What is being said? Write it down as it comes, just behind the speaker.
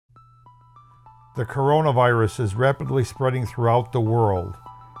The coronavirus is rapidly spreading throughout the world,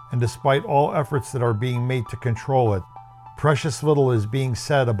 and despite all efforts that are being made to control it, precious little is being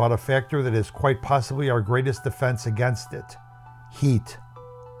said about a factor that is quite possibly our greatest defense against it: heat.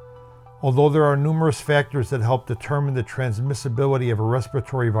 Although there are numerous factors that help determine the transmissibility of a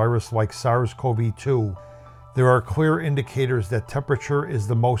respiratory virus like SARS-CoV-2, there are clear indicators that temperature is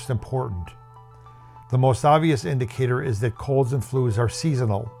the most important. The most obvious indicator is that colds and flus are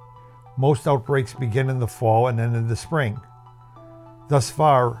seasonal. Most outbreaks begin in the fall and end in the spring. Thus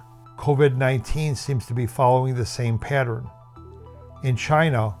far, COVID-19 seems to be following the same pattern. In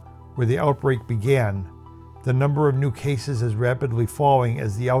China, where the outbreak began, the number of new cases is rapidly falling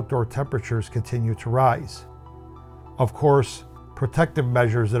as the outdoor temperatures continue to rise. Of course, protective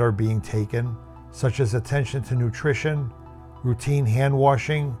measures that are being taken, such as attention to nutrition, routine hand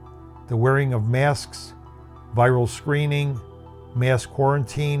washing, the wearing of masks, viral screening, mass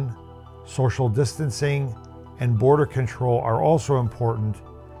quarantine, social distancing, and border control are also important.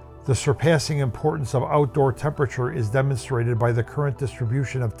 The surpassing importance of outdoor temperature is demonstrated by the current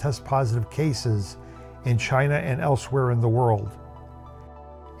distribution of test-positive cases in China and elsewhere in the world.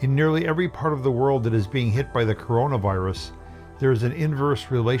 In nearly every part of the world that is being hit by the coronavirus, there is an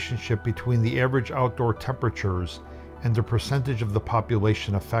inverse relationship between the average outdoor temperatures and the percentage of the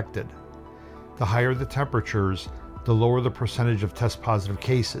population affected. The higher the temperatures, the lower the percentage of test-positive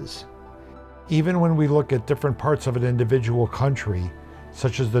cases. Even when we look at different parts of an individual country,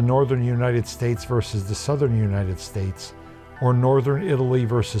 such as the northern United States versus the southern United States, or northern Italy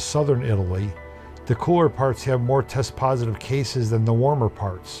versus southern Italy, the cooler parts have more test-positive cases than the warmer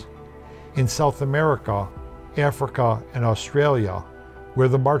parts. In South America, Africa, and Australia, where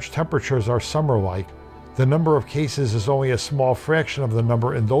the March temperatures are summer-like, the number of cases is only a small fraction of the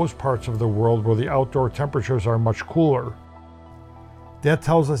number in those parts of the world where the outdoor temperatures are much cooler. That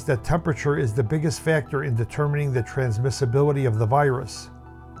tells us that temperature is the biggest factor in determining the transmissibility of the virus.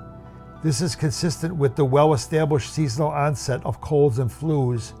 This is consistent with the well-established seasonal onset of colds and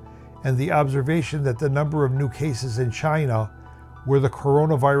flus, and the observation that the number of new cases in China, where the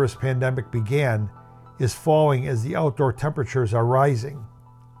coronavirus pandemic began, is falling as the outdoor temperatures are rising.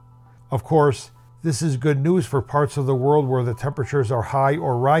 Of course, this is good news for parts of the world where the temperatures are high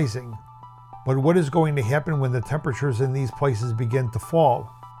or rising. But what is going to happen when the temperatures in these places begin to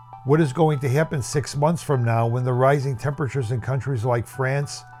fall? What is going to happen 6 months from now when the rising temperatures in countries like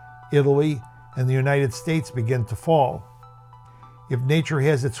France, Italy, and the United States begin to fall? If nature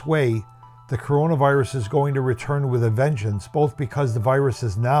has its way, the coronavirus is going to return with a vengeance, both because the virus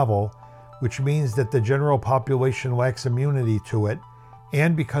is novel, which means that the general population lacks immunity to it,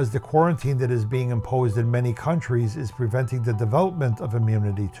 and because the quarantine that is being imposed in many countries is preventing the development of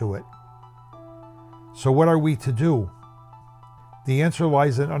immunity to it. So what are we to do? The answer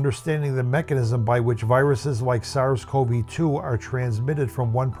lies in understanding the mechanism by which viruses like SARS-CoV-2 are transmitted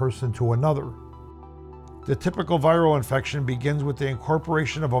from one person to another. The typical viral infection begins with the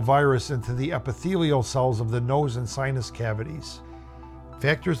incorporation of a virus into the epithelial cells of the nose and sinus cavities.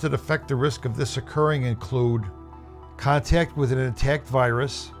 Factors that affect the risk of this occurring include contact with an intact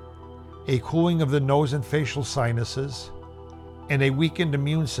virus, a cooling of the nose and facial sinuses, and a weakened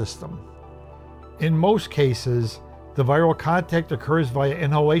immune system. In most cases, the viral contact occurs via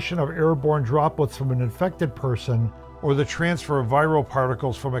inhalation of airborne droplets from an infected person or the transfer of viral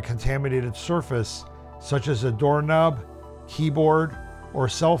particles from a contaminated surface, such as a doorknob, keyboard, or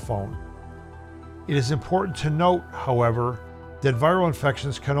cell phone. It is important to note, however, that viral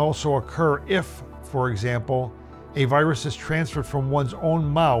infections can also occur if, for example, a virus is transferred from one's own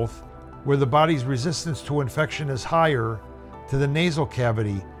mouth, where the body's resistance to infection is higher, to the nasal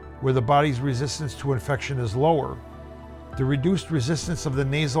cavity, where the body's resistance to infection is lower. The reduced resistance of the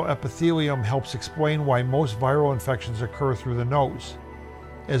nasal epithelium helps explain why most viral infections occur through the nose.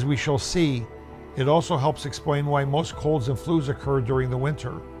 As we shall see, it also helps explain why most colds and flus occur during the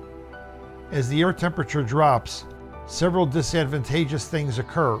winter. As the air temperature drops, several disadvantageous things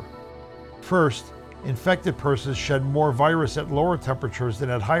occur. First, infected persons shed more virus at lower temperatures than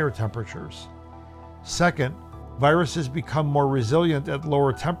at higher temperatures. Second, viruses become more resilient at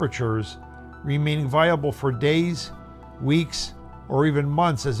lower temperatures, remaining viable for days, weeks, or even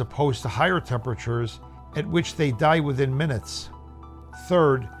months as opposed to higher temperatures, at which they die within minutes.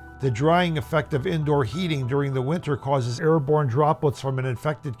 Third, the drying effect of indoor heating during the winter causes airborne droplets from an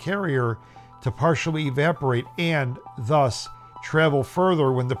infected carrier to partially evaporate and, thus, travel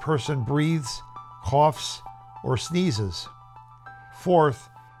further when the person breathes, coughs, or sneezes. Fourth,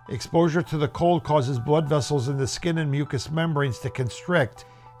 exposure to the cold causes blood vessels in the skin and mucous membranes to constrict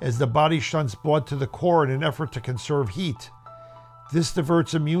as the body shunts blood to the core in an effort to conserve heat. This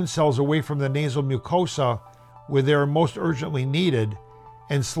diverts immune cells away from the nasal mucosa, where they are most urgently needed,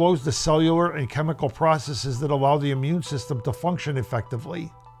 and slows the cellular and chemical processes that allow the immune system to function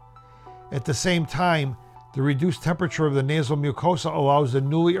effectively. At the same time, the reduced temperature of the nasal mucosa allows the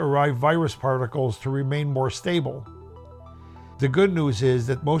newly arrived virus particles to remain more stable. The good news is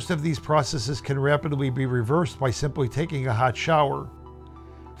that most of these processes can rapidly be reversed by simply taking a hot shower.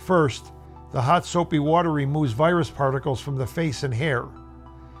 First, the hot soapy water removes virus particles from the face and hair.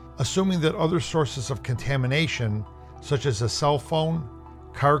 Assuming that other sources of contamination, such as a cell phone,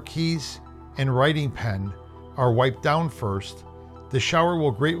 car keys, and writing pen, are wiped down first, the shower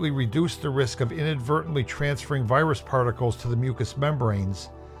will greatly reduce the risk of inadvertently transferring virus particles to the mucous membranes,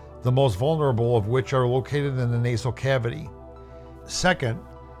 the most vulnerable of which are located in the nasal cavity. Second,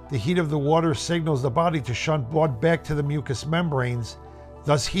 the heat of the water signals the body to shunt blood back to the mucous membranes,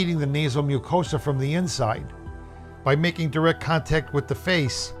 thus heating the nasal mucosa from the inside. By making direct contact with the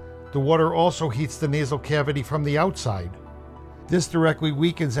face, the water also heats the nasal cavity from the outside. This directly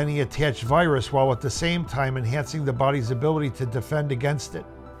weakens any attached virus while at the same time enhancing the body's ability to defend against it.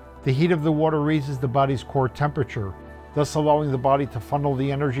 The heat of the water raises the body's core temperature, thus allowing the body to funnel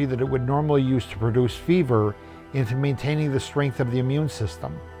the energy that it would normally use to produce fever into maintaining the strength of the immune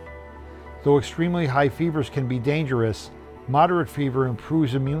system. Though extremely high fevers can be dangerous, moderate fever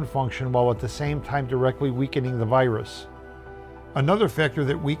improves immune function while at the same time directly weakening the virus. Another factor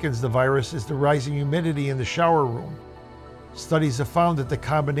that weakens the virus is the rising humidity in the shower room. Studies have found that the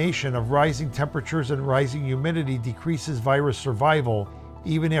combination of rising temperatures and rising humidity decreases virus survival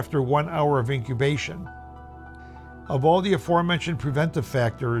even after 1 hour of incubation. Of all the aforementioned preventive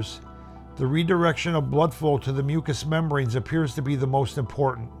factors, the redirection of blood flow to the mucous membranes appears to be the most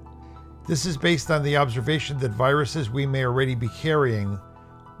important. This is based on the observation that viruses we may already be carrying,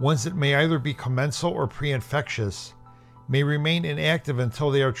 ones that may either be commensal or pre-infectious, may remain inactive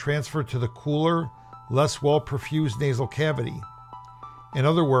until they are transferred to the cooler, less well-perfused nasal cavity. In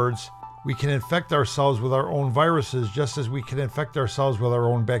other words, we can infect ourselves with our own viruses just as we can infect ourselves with our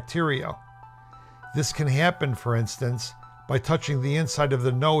own bacteria. This can happen, for instance, by touching the inside of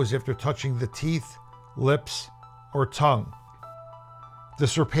the nose after touching the teeth, lips, or tongue. The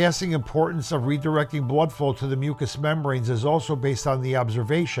surpassing importance of redirecting blood flow to the mucous membranes is also based on the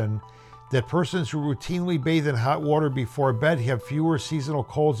observation that persons who routinely bathe in hot water before bed have fewer seasonal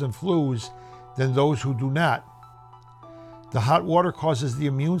colds and flus than those who do not. The hot water causes the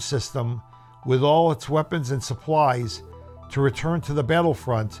immune system, with all its weapons and supplies, to return to the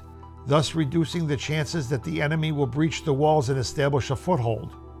battlefront, thus reducing the chances that the enemy will breach the walls and establish a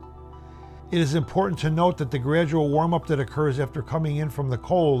foothold. It is important to note that the gradual warm-up that occurs after coming in from the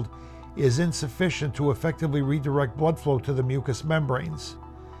cold is insufficient to effectively redirect blood flow to the mucous membranes.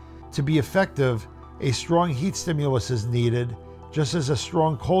 To be effective, a strong heat stimulus is needed, just as a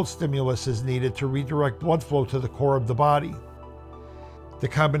strong cold stimulus is needed to redirect blood flow to the core of the body. The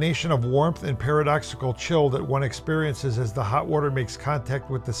combination of warmth and paradoxical chill that one experiences as the hot water makes contact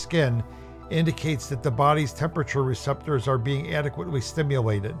with the skin indicates that the body's temperature receptors are being adequately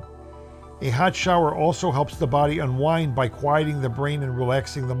stimulated. A hot shower also helps the body unwind by quieting the brain and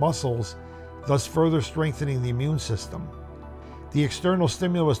relaxing the muscles, thus further strengthening the immune system. The external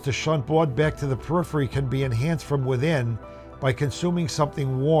stimulus to shunt blood back to the periphery can be enhanced from within by consuming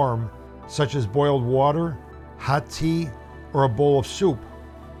something warm, such as boiled water, hot tea, or a bowl of soup.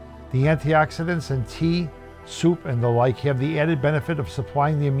 The antioxidants in tea, soup, and the like have the added benefit of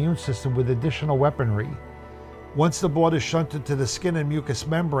supplying the immune system with additional weaponry. Once the blood is shunted to the skin and mucous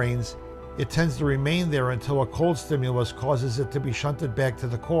membranes, it tends to remain there until a cold stimulus causes it to be shunted back to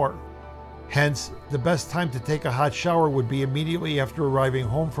the core. Hence, the best time to take a hot shower would be immediately after arriving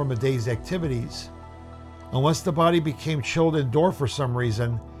home from a day's activities. Unless the body became chilled indoor for some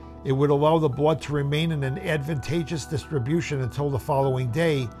reason, it would allow the blood to remain in an advantageous distribution until the following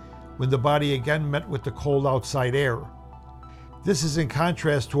day, when the body again met with the cold outside air. This is in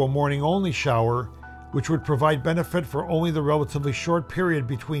contrast to a morning-only shower, which would provide benefit for only the relatively short period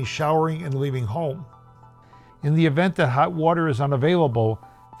between showering and leaving home. In the event that hot water is unavailable,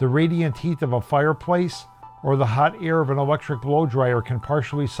 the radiant heat of a fireplace or the hot air of an electric blow dryer can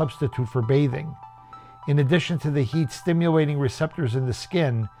partially substitute for bathing. In addition to the heat stimulating receptors in the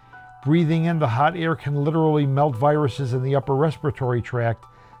skin, breathing in the hot air can literally melt viruses in the upper respiratory tract,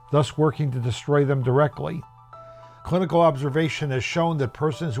 thus working to destroy them directly. Clinical observation has shown that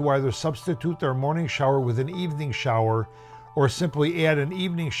persons who either substitute their morning shower with an evening shower or simply add an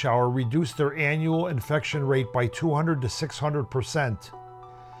evening shower reduce their annual infection rate by 200 to 600%.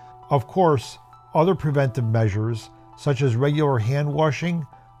 Of course, other preventive measures, such as regular hand washing,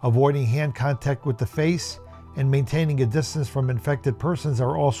 avoiding hand contact with the face, and maintaining a distance from infected persons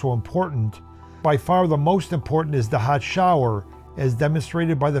are also important. By far the most important is the hot shower, as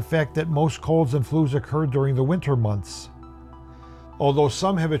demonstrated by the fact that most colds and flus occur during the winter months. Although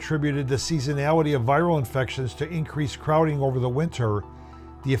some have attributed the seasonality of viral infections to increased crowding over the winter,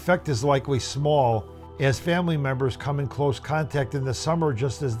 the effect is likely small, as family members come in close contact in the summer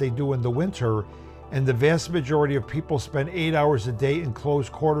just as they do in the winter, and the vast majority of people spend 8 hours a day in close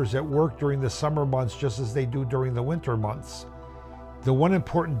quarters at work during the summer months just as they do during the winter months. The one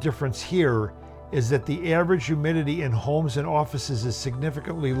important difference here is that the average humidity in homes and offices is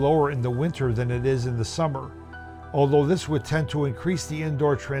significantly lower in the winter than it is in the summer. Although this would tend to increase the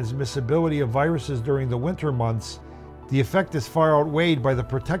indoor transmissibility of viruses during the winter months, the effect is far outweighed by the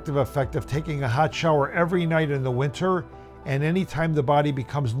protective effect of taking a hot shower every night in the winter and any time the body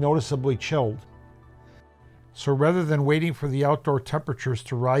becomes noticeably chilled. So rather than waiting for the outdoor temperatures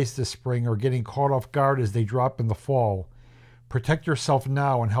to rise this spring or getting caught off guard as they drop in the fall, protect yourself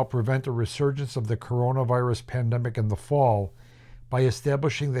now and help prevent a resurgence of the coronavirus pandemic in the fall by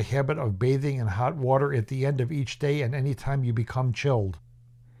establishing the habit of bathing in hot water at the end of each day and any time you become chilled.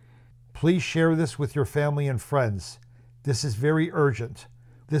 Please share this with your family and friends. This is very urgent.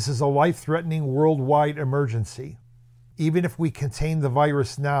 This is a life-threatening worldwide emergency. Even if we contain the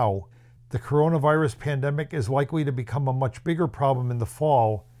virus now, the coronavirus pandemic is likely to become a much bigger problem in the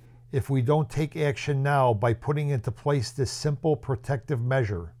fall if we don't take action now by putting into place this simple protective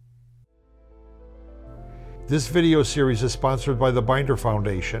measure. This video series is sponsored by the Binder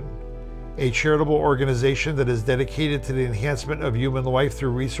Foundation, a charitable organization that is dedicated to the enhancement of human life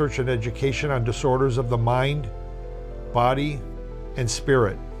through research and education on disorders of the mind, body, and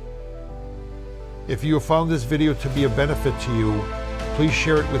spirit. If you have found this video to be a benefit to you, please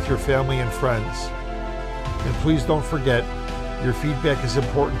share it with your family and friends. And please don't forget, your feedback is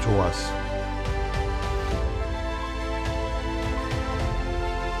important to us.